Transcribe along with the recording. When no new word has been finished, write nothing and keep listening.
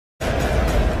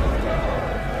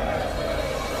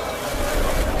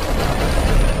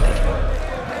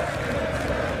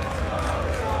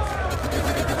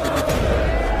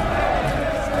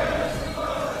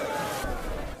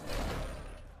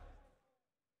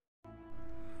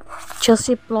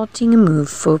Chelsea plotting a move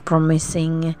for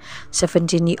promising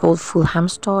 17-year-old Fulham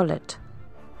starlet.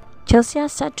 Chelsea are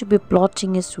said to be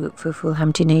plotting a swoop for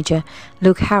Fulham teenager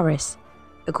Luke Harris,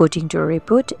 according to a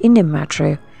report in the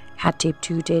Metro, had tipped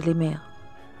to Daily Mail.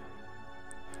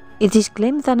 It is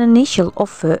claimed that an initial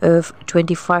offer of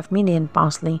 £25 million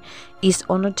is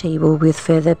on the table, with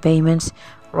further payments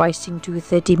rising to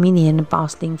 £30 million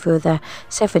for the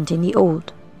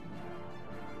 17-year-old.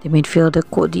 The midfielder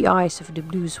caught the eyes of the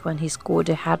Blues when he scored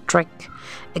a hat-trick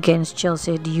against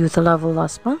Chelsea at the youth level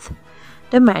last month.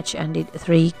 The match ended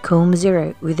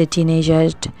 3-0, with the teenager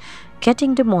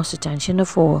getting the most attention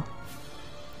of all.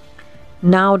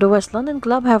 Now, the West London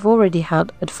club have already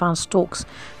held advanced talks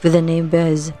with the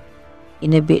neighbours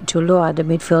in a bid to lure the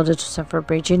midfielder to Stamford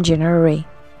Bridge in January.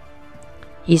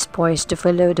 He is poised to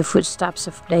follow the footsteps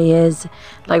of players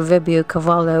like Fabio,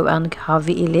 Carvalho and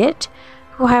Harvey Elliott,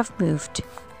 who have moved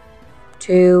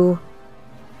to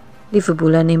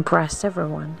Liverpool and impressed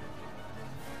everyone.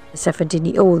 The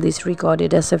 17-year-old is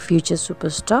regarded as a future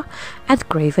superstar at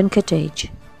Craven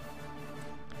Cottage.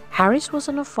 Harris was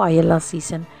on fire last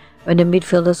season when the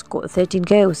midfielder scored 13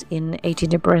 goals in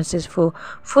 18 appearances for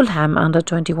Fulham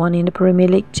under-21 in the Premier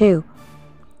League too.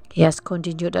 He has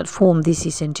continued that form this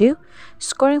season too,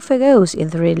 scoring 4 goals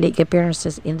in 3 league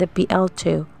appearances in the PL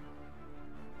too.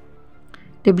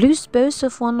 The Blues boast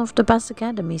of one of the best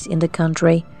academies in the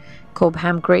country.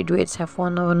 Cobham graduates have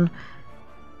gone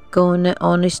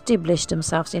on establish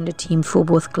themselves in the team for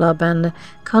both club and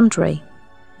country.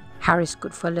 Harris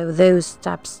could follow those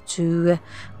steps too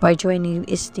by joining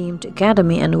the esteemed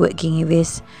academy and working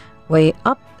his way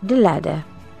up the ladder.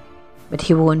 But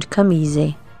he won't come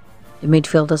easy. The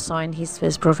midfielder signed his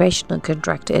first professional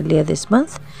contract earlier this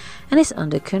month and is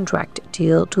under contract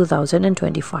till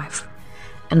 2025.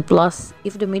 And plus,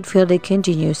 if the midfielder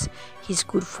continues his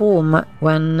good form,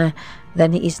 then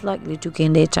he is likely to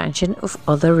gain the attention of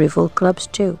other rival clubs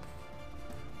too.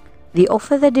 The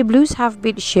offer that the Blues have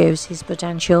bid shows his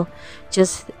potential.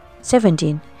 Just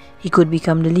 17, he could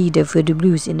become the leader for the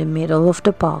Blues in the middle of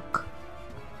the park.